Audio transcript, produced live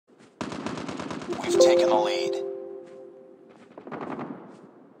We've taken the lead.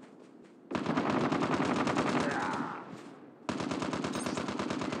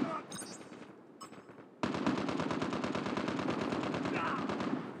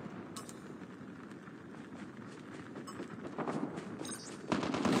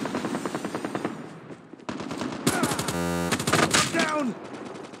 Down!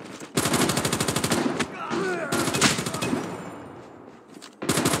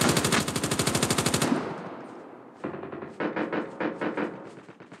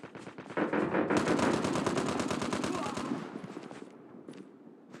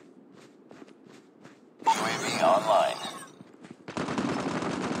 UAV online.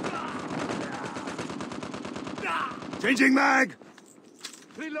 Changing mag!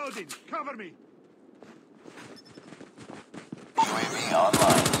 Reloading, cover me! UAV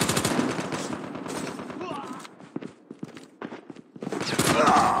online.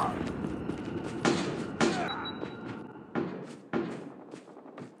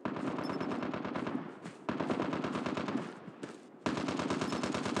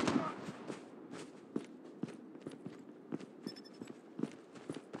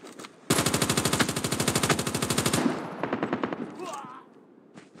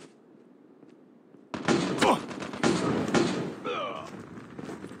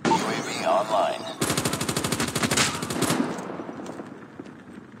 UAV online.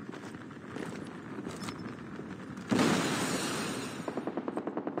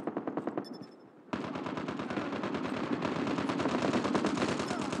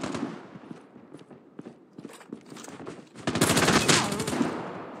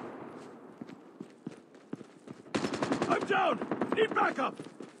 I'm down! Need backup!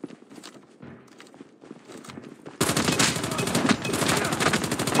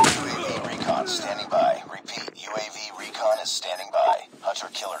 UAV recon standing by. Repeat, UAV recon is standing by.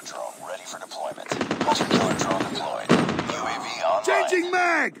 Hunter-killer drone ready for deployment. Hunter-killer drone deployed. UAV online. Changing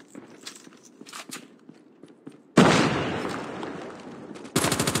mag!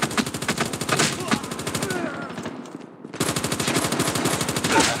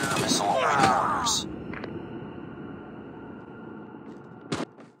 Predator missile awaiting orders.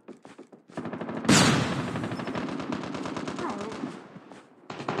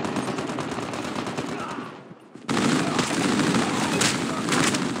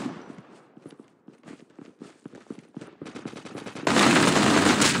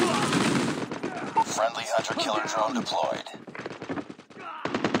 Friendly hunter-killer drone deployed.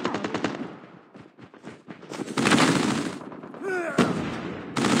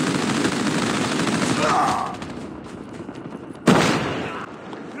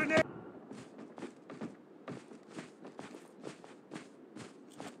 Grenade!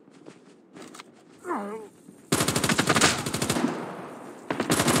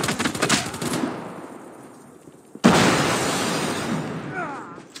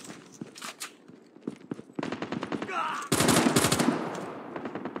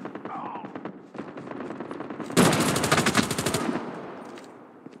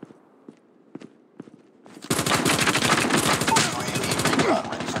 UAV recon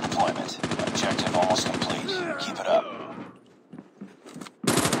ready for deployment. Objective almost complete. Keep it up.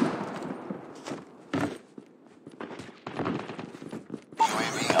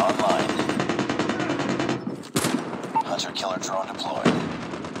 UAV online. Hunter-killer drone deployed.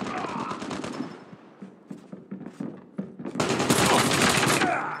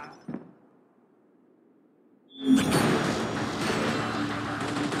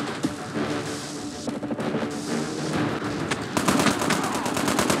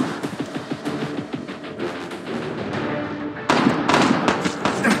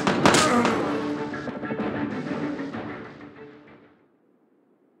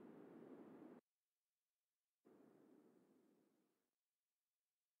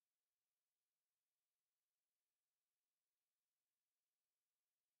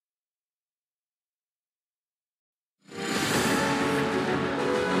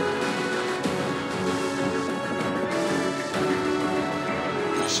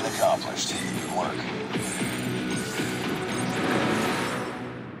 Mission accomplished. Good work.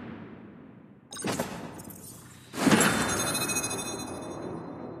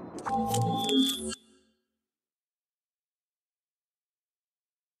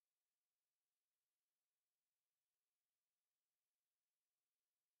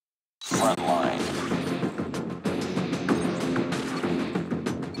 Front line.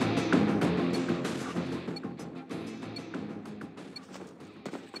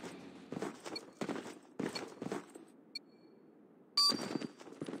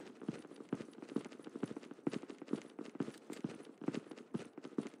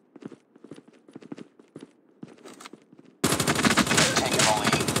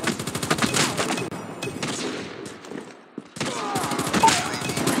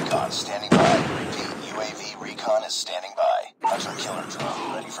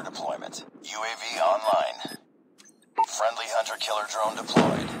 deployment. UAV online. Friendly hunter-killer drone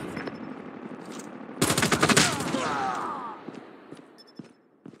deployed.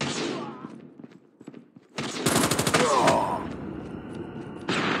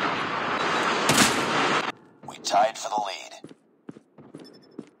 We tied for the lead.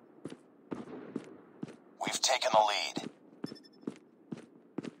 We've taken the lead.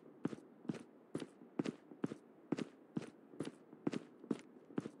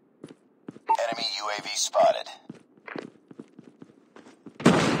 Enemy UAV spotted.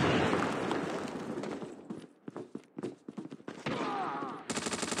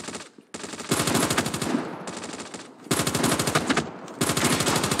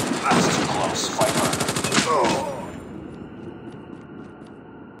 That's too close. Fight harder.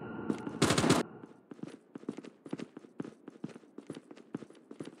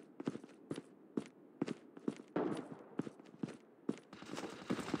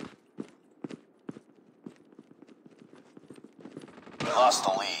 We lost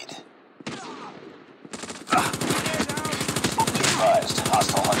the lead. Be advised,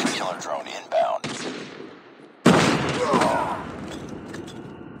 hostile hunter-killer drone inbound.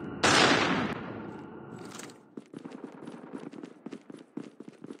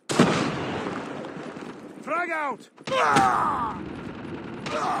 Frag out!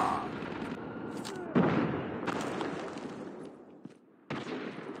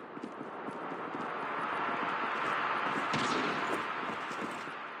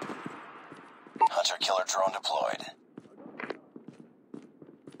 Hunter-killer drone deployed.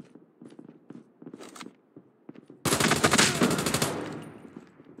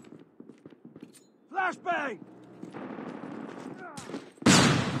 Flashbang!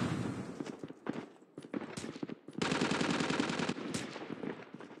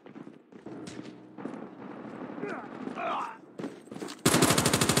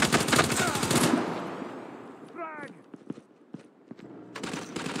 Frag!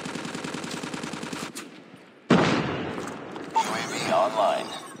 UAV online.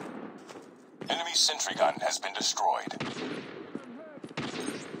 Enemy sentry gun has been destroyed.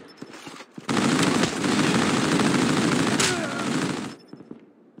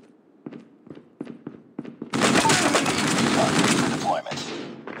 Deployment.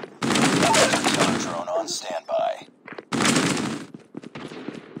 Hunter-killer drone on standby.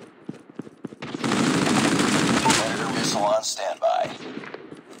 Predator missile on standby.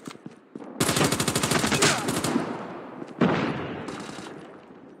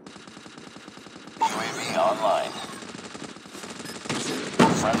 UAV online.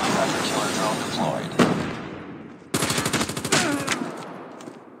 Friendly hunter-killer drone deployed.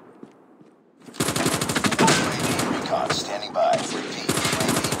 UAV recon standing by. Repeat,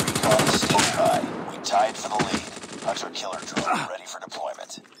 UAV recon standing by. We tied for the lead. Hunter-killer drone ready for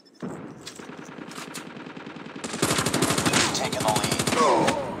deployment. We've taken the lead.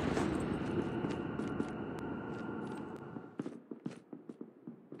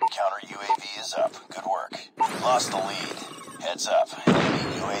 Counter UAV is up. Good work. We lost the lead. Heads up.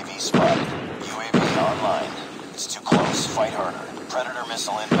 Enemy UAV spotted. UAV online. It's too close. Fight harder. Predator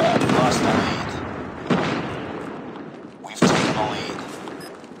missile inbound. We lost the lead. We've taken the lead.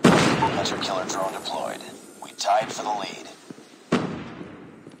 Hunter-killer drone deployed. We tied for the lead.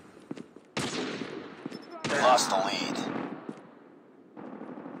 We lost the lead.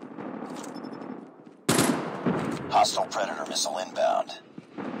 Hostile Predator missile inbound.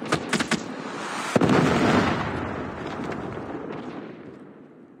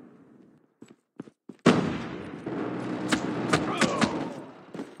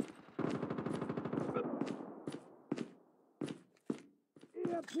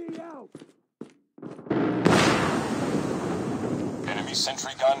 EMP out! Enemy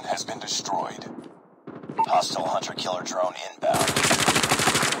sentry gun has been destroyed. Hostile hunter-killer drone inbound.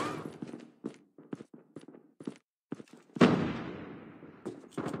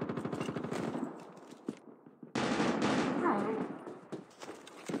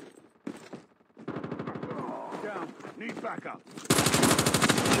 Down. Need backup.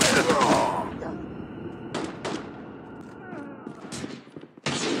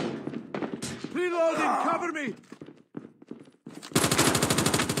 Reloading! Cover me!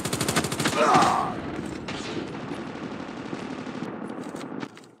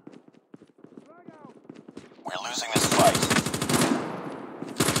 We're losing this fight.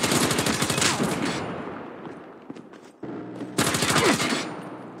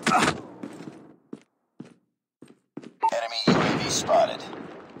 Enemy UAV spotted.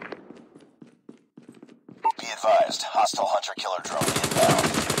 Be advised, hostile hunter-killer drone inbound.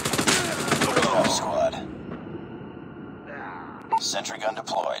 Clean up, squad. Sentry gun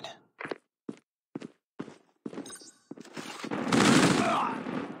deployed.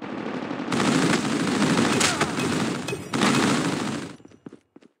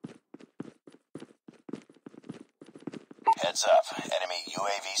 Heads up. Enemy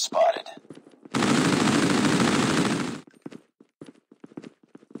UAV spotted.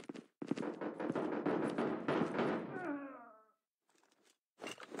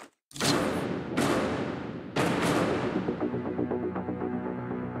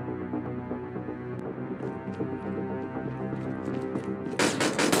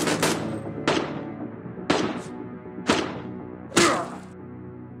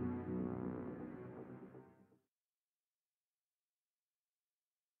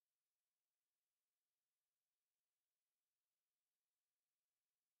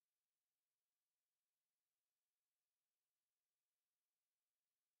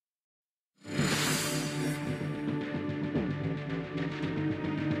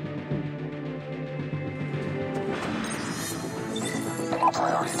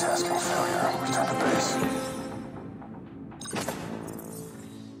 Priority tasking failure. Return to base.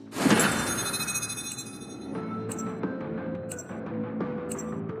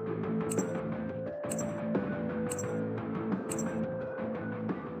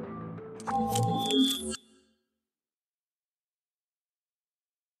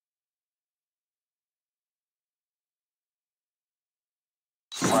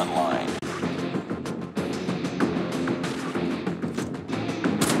 Front line.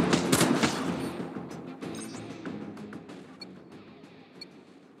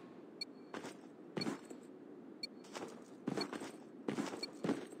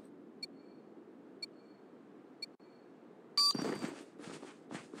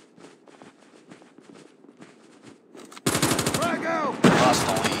 Frag out! Lost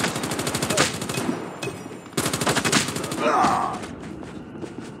the lead.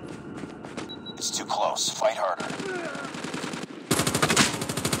 It's too close. Fight harder.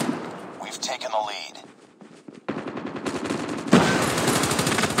 We've taken the lead.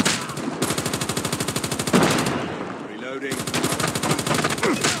 Reloading.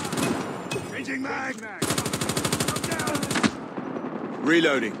 Changing mag.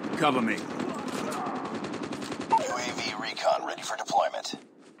 Reloading. Cover me. UAV recon ready for deployment.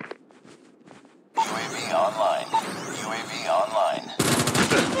 UAV online. UAV online.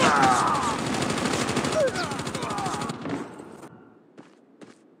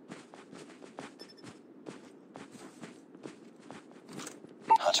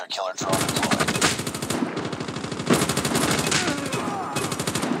 Hunter killer drone deployed.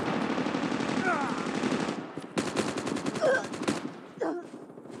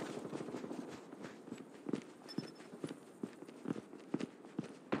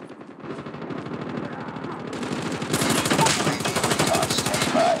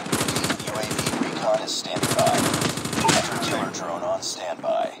 UAV recon is standing by. Hunter killer drone on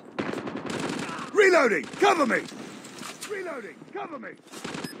standby. Reloading. Cover me. Reloading. Cover me.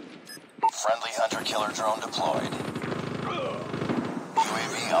 Friendly hunter killer drone deployed.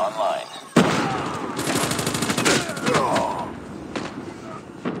 UAV online.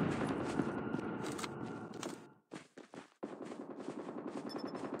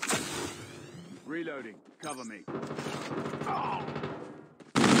 Reloading. Cover me.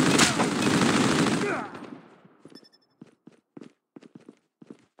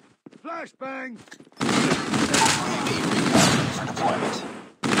 Flashbang. UAV recon ready for deployment.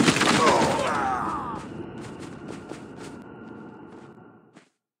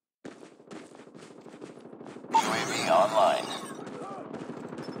 UAV online.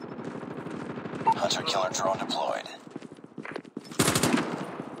 Hunter killer drone deployed.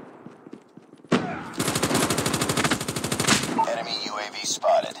 Enemy UAV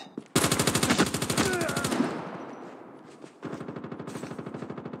spotted.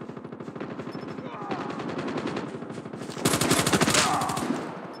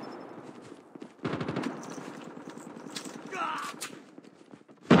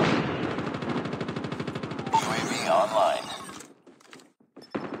 UAV online.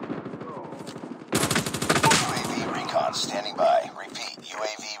 UAV recon standing by. Repeat,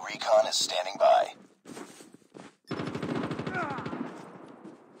 UAV recon is standing by.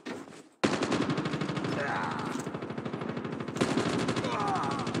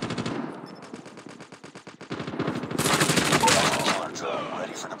 Killer drone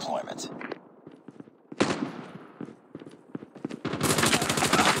ready for deployment.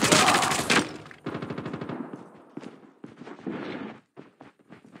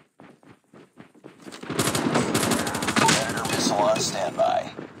 Predator missile on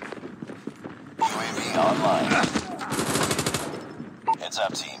standby. UAV online. Heads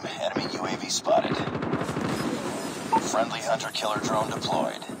up, team. Enemy UAV spotted. Friendly hunter killer drone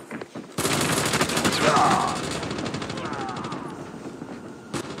deployed.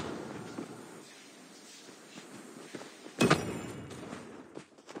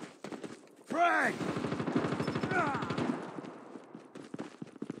 Frag!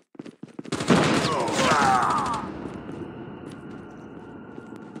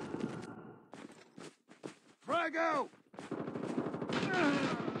 Frag out!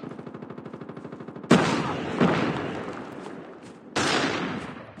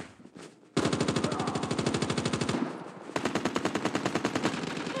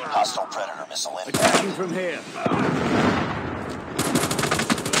 Hostile Predator missile Attacking inbound. from here.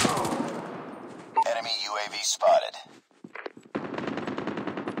 Enemy UAV spotted.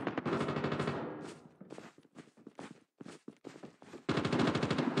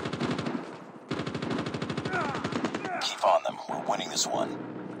 Keep on them. We're winning this one.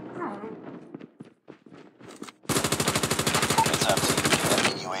 Heads up, team.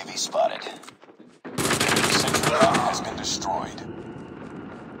 Enemy UAV spotted. Sentry gun has been destroyed.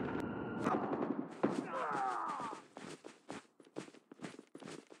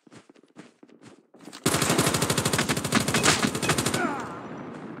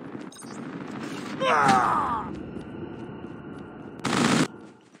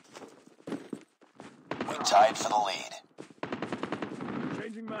 We tied for the lead.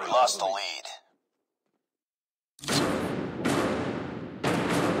 Changing We mag. lost the lead.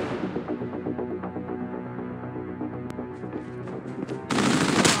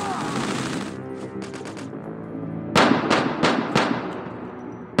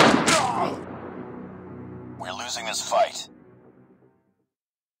 We're losing this fight.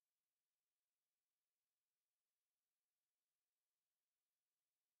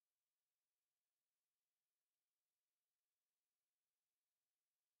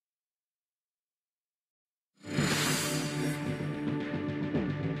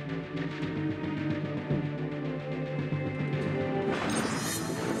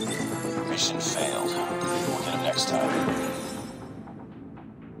 Mission failed. We'll get him next time.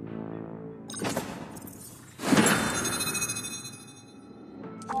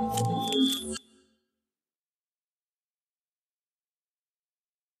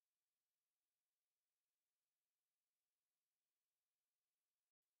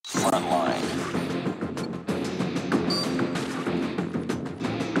 Front line.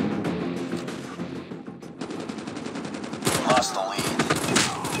 Lost the lead.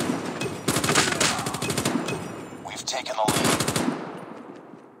 We've taken the lead.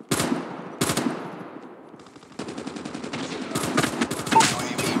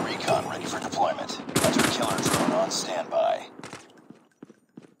 UAV recon ready for deployment. Hunter killer drone on standby.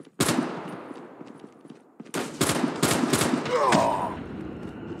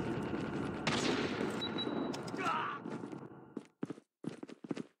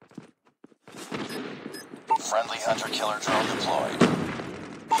 Friendly hunter killer drone deployed.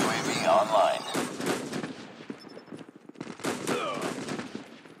 UAV online.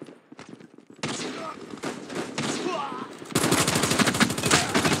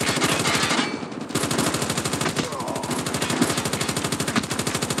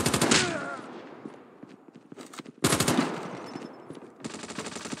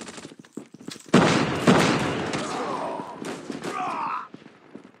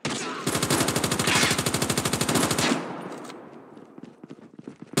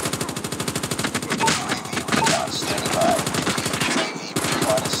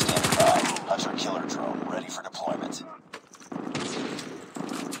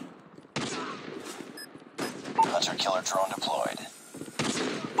 Hunter killer drone deployed.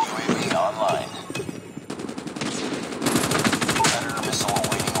 UAV online. Predator missile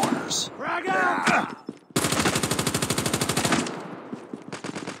awaiting orders. Frag out!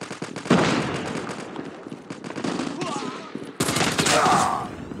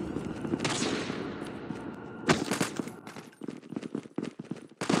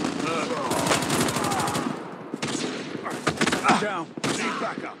 Down. Need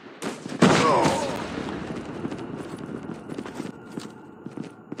backup.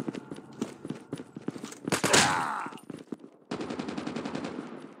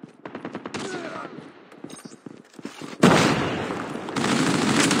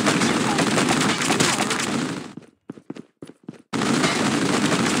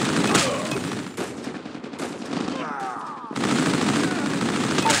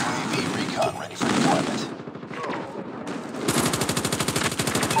 UAV recon ready for deployment.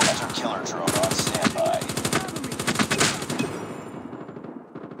 Hunter killer drone on standby.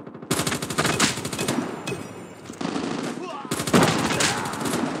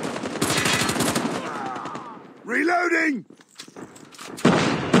 Reloading!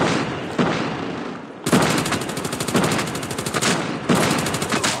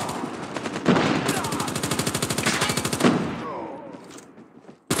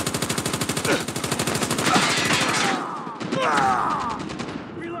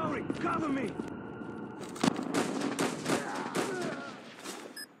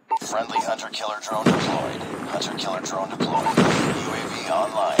 Hunter-killer drone deployed. Hunter-killer drone deployed. UAV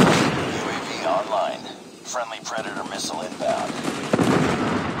online. UAV online. Friendly Predator missile inbound.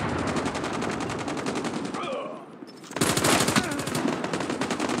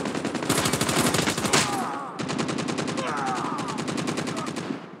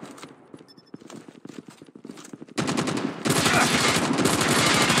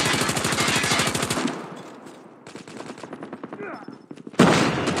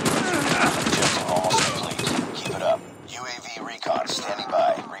 Objective almost complete. Keep it up. UAV recon standing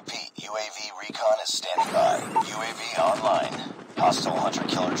by. Repeat, UAV recon is standing by. UAV online. Hostile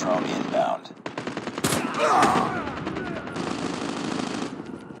hunter-killer drone inbound.